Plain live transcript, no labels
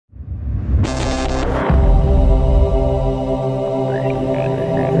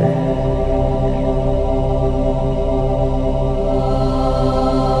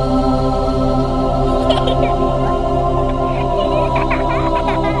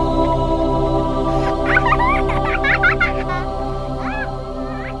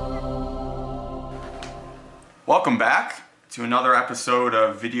another episode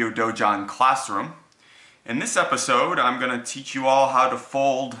of Video Dojang Classroom. In this episode, I'm going to teach you all how to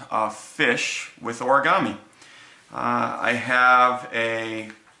fold a fish with origami. I have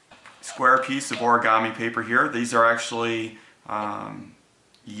a square piece of origami paper here. These are actually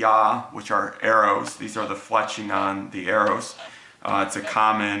ya, which are arrows. These are the fletching on the arrows. It's a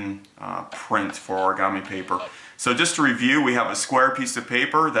common print for origami paper. So just to review, we have a square piece of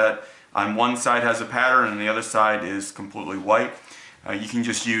paper that on one side has a pattern and the other side is completely white. You can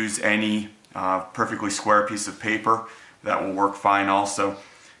just use any perfectly square piece of paper. That will work fine also.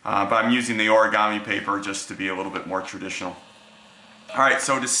 But I'm using the origami paper just to be a little bit more traditional. Alright,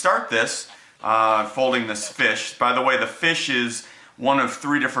 so to start this, folding this fish, by the way, the fish is one of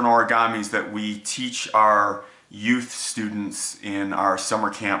 3 different origamis that we teach our youth students in our summer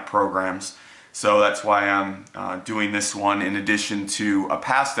camp programs. So that's why I'm doing this one in addition to a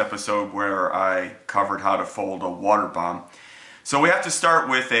past episode where I covered how to fold a water bomb. So we have to start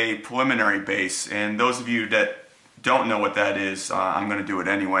with a preliminary base, and those of you that don't know what that is, I'm going to do it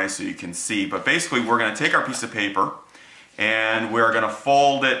anyway so you can see. But basically we're going to take our piece of paper and we're going to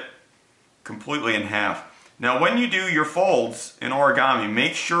fold it completely in half. Now when you do your folds in origami,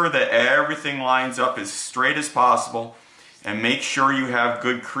 make sure that everything lines up as straight as possible and make sure you have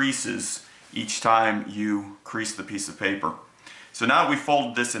good creases each time you crease the piece of paper. So now that we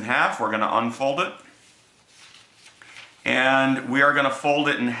folded this in half, we're going to unfold it. And we are going to fold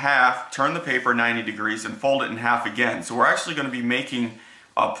it in half, turn the paper 90 degrees, and fold it in half again. So we're actually going to be making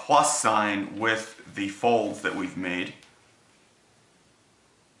a plus sign with the folds that we've made.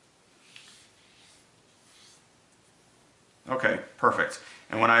 Okay, perfect.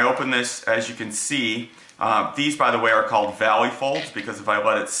 And when I open this, as you can see, these, by the way, are called valley folds because if I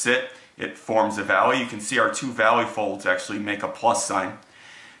let it sit, it forms a valley. You can see our 2 valley folds actually make a plus sign.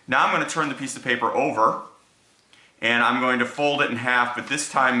 Now I'm going to turn the piece of paper over and I'm going to fold it in half, but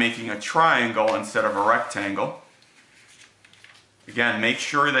this time making a triangle instead of a rectangle. Again, make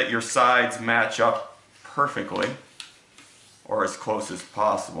sure that your sides match up perfectly or as close as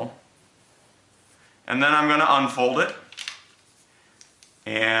possible. And then I'm going to unfold it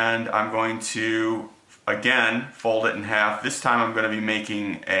and I'm going to again fold it in half. This time I'm going to be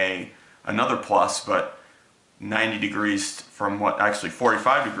making another plus, but 90 degrees from what, actually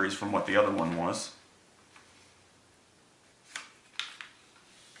 45 degrees from what the other one was.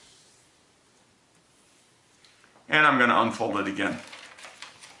 And I'm going to unfold it again.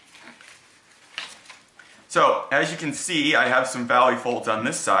 So as you can see, I have some valley folds on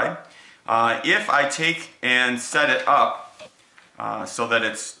this side. If I take and set it up so that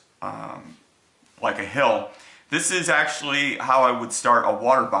it's like a hill, this is actually how I would start a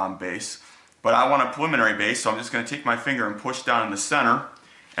water bomb base, but I want a preliminary base, so I'm just going to take my finger and push down in the center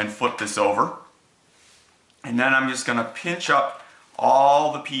and flip this over. And then I'm just going to pinch up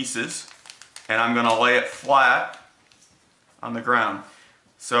all the pieces and I'm going to lay it flat on the ground.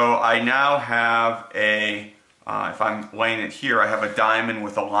 So I now have if I'm laying it here, I have a diamond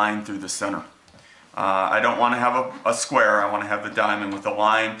with a line through the center. I don't want to have a square, I want to have the diamond with a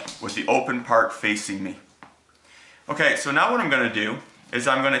line with the open part facing me. Okay, so now what I'm going to do is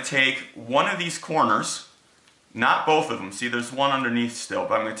I'm going to take one of these corners, not both of them, see there's one underneath still,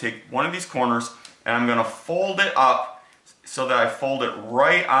 but I'm going to take one of these corners and I'm going to fold it up so that I fold it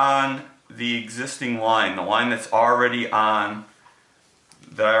right on the existing line, the line that's already on,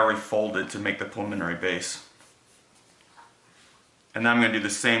 that I already folded to make the preliminary base. And then I'm going to do the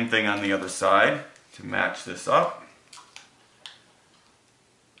same thing on the other side to match this up.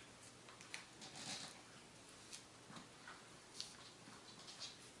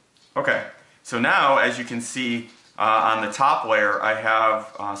 Okay, so now as you can see on the top layer I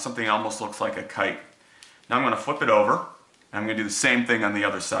have something that almost looks like a kite. Now I'm going to flip it over and I'm going to do the same thing on the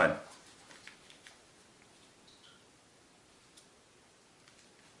other side.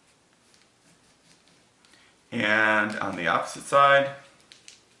 And on the opposite side.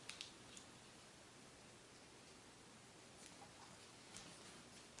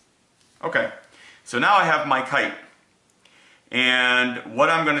 Okay, so now I have my kite. And what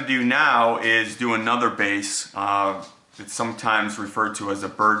I'm going to do now is do another base. It's sometimes referred to as a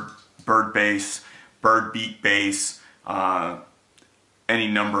bird base, bird beak base, any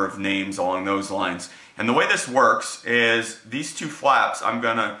number of names along those lines. And the way this works is these 2 flaps,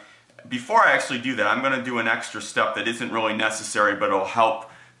 before I actually do that, I'm going to do an extra step that isn't really necessary, but it'll help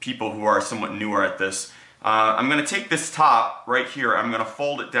people who are somewhat newer at this. I'm going to take this top right here, I'm going to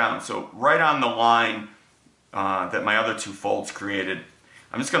fold it down, so right on the line that my other 2 folds created.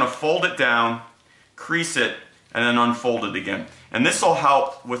 I'm just going to fold it down, crease it, and then unfold it again. And this will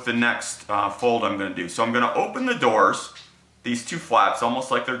help with the next fold I'm going to do. So I'm going to open the doors these two flaps,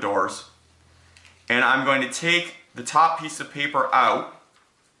 almost like they're doors, and I'm going to take the top piece of paper out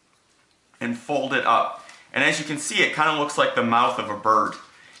and fold it up. And as you can see, it kind of looks like the mouth of a bird.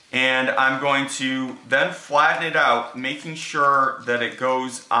 And I'm going to then flatten it out, making sure that it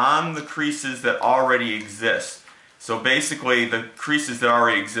goes on the creases that already exist. So basically, the creases that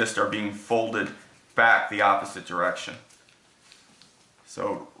already exist are being folded back the opposite direction.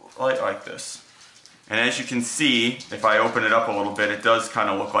 So like this. And as you can see, if I open it up a little bit, it does kind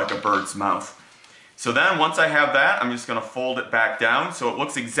of look like a bird's mouth. So then once I have that, I'm just going to fold it back down so it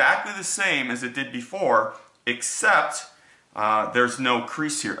looks exactly the same as it did before, except there's no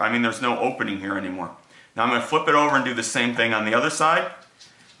crease here. I mean, there's no opening here anymore. Now I'm going to flip it over and do the same thing on the other side.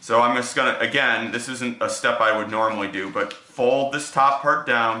 So I'm just going to, again, this isn't a step I would normally do, but fold this top part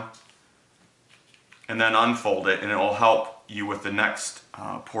down and then unfold it, and it will help you with the next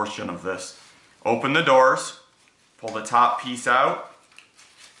portion of this. Open the doors, pull the top piece out,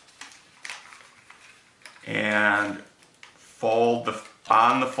 and fold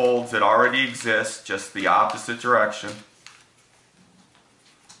on the folds that already exist, just the opposite direction.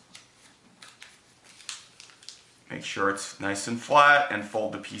 Make sure it's nice and flat, and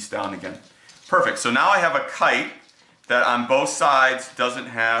fold the piece down again. Perfect. So now I have a kite that on both sides doesn't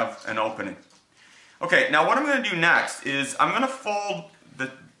have an opening. Okay, now what I'm going to do next is I'm going to fold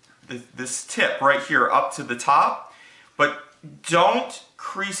this tip right here up to the top, but don't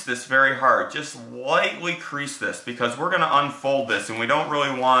crease this very hard. Just lightly crease this, because we're going to unfold this and we don't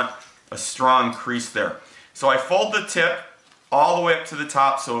really want a strong crease there. So I fold the tip all the way up to the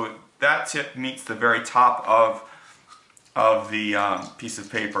top so that tip meets the very top of the piece of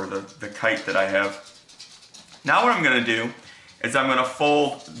paper, the kite that I have. Now what I'm going to do is I'm going to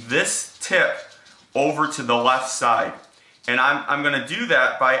fold this tip over to the left side. And I'm going to do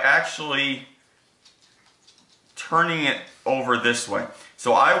that by actually turning it over this way.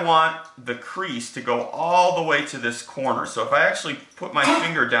 So I want the crease to go all the way to this corner. So if I actually put my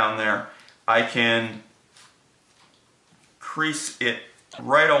finger down there, I can crease it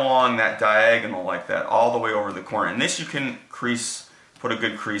right along that diagonal like that, all the way over the corner. And this you can put a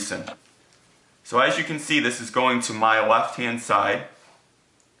good crease in. So as you can see, this is going to my left-hand side.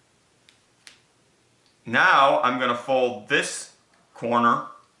 Now I'm going to fold this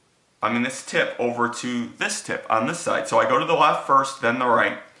this tip over to this tip on this side. So I go to the left first, then the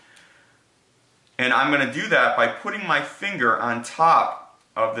right. And I'm going to do that by putting my finger on top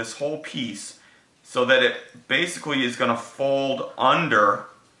of this whole piece so that it basically is going to fold under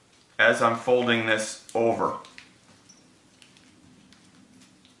as I'm folding this over.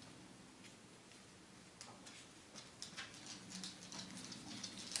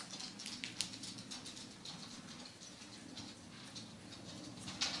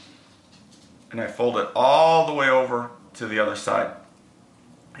 And I fold it all the way over to the other side.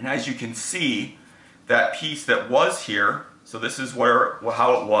 And as you can see, that piece that was here, so this is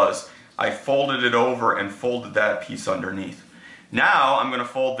how it was, I folded it over and folded that piece underneath. Now I'm going to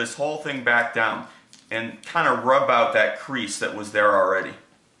fold this whole thing back down and kind of rub out that crease that was there already.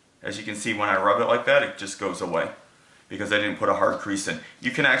 As you can see, when I rub it like that, it just goes away because I didn't put a hard crease in.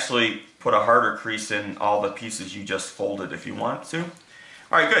 You can actually put a harder crease in all the pieces you just folded if you want to.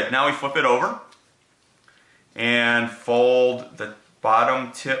 Alright, good. Now we flip it over and fold the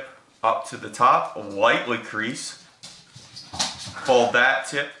bottom tip up to the top, lightly crease. Fold that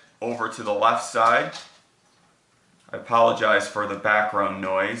tip over to the left side. I apologize for the background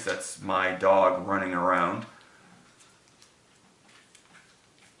noise. That's my dog running around.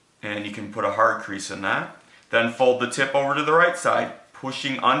 And you can put a hard crease in that. Then fold the tip over to the right side,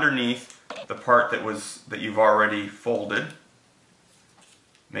 pushing underneath the part that you've already folded.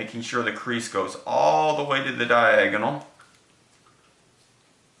 Making sure the crease goes all the way to the diagonal.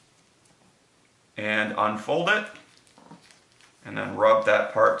 And unfold it. And then rub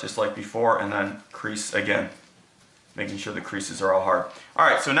that part just like before, and then crease again. Making sure the creases are all hard.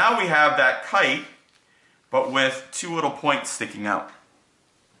 Alright, so now we have that kite, but with two little points sticking out.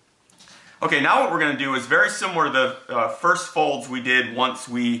 Okay, now what we're going to do is very similar to the first folds we did once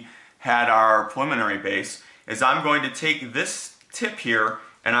we had our preliminary base, is I'm going to take this tip here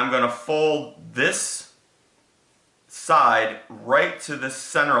and I'm going to fold this side right to the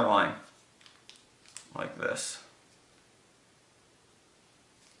center line, like this.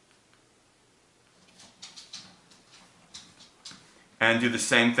 And do the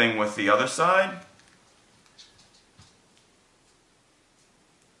same thing with the other side.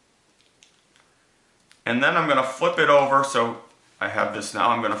 And then I'm going to flip it over, so I have this now.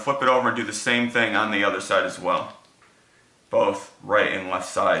 I'm going to flip it over and do the same thing on the other side as well. Both right and left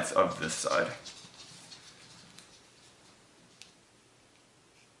sides of this side.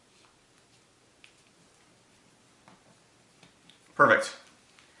 Perfect.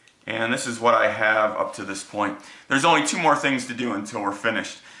 And this is what I have up to this point. There's only 2 more things to do until we're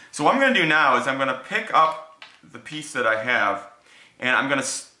finished. So what I'm going to do now is I'm going to pick up the piece that I have, and I'm going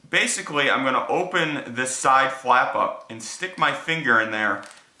to open this side flap up and stick my finger in there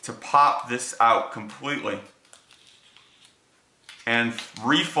to pop this out completely and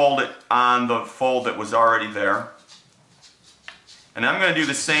refold it on the fold that was already there. And I'm going to do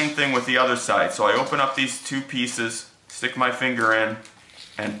the same thing with the other side. So I open up these 2 pieces, stick my finger in,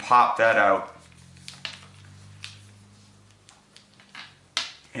 and pop that out.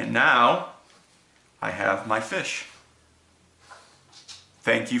 And now I have my fish.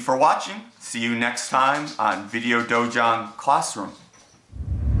 Thank you for watching. See you next time on Video Dojang Classroom.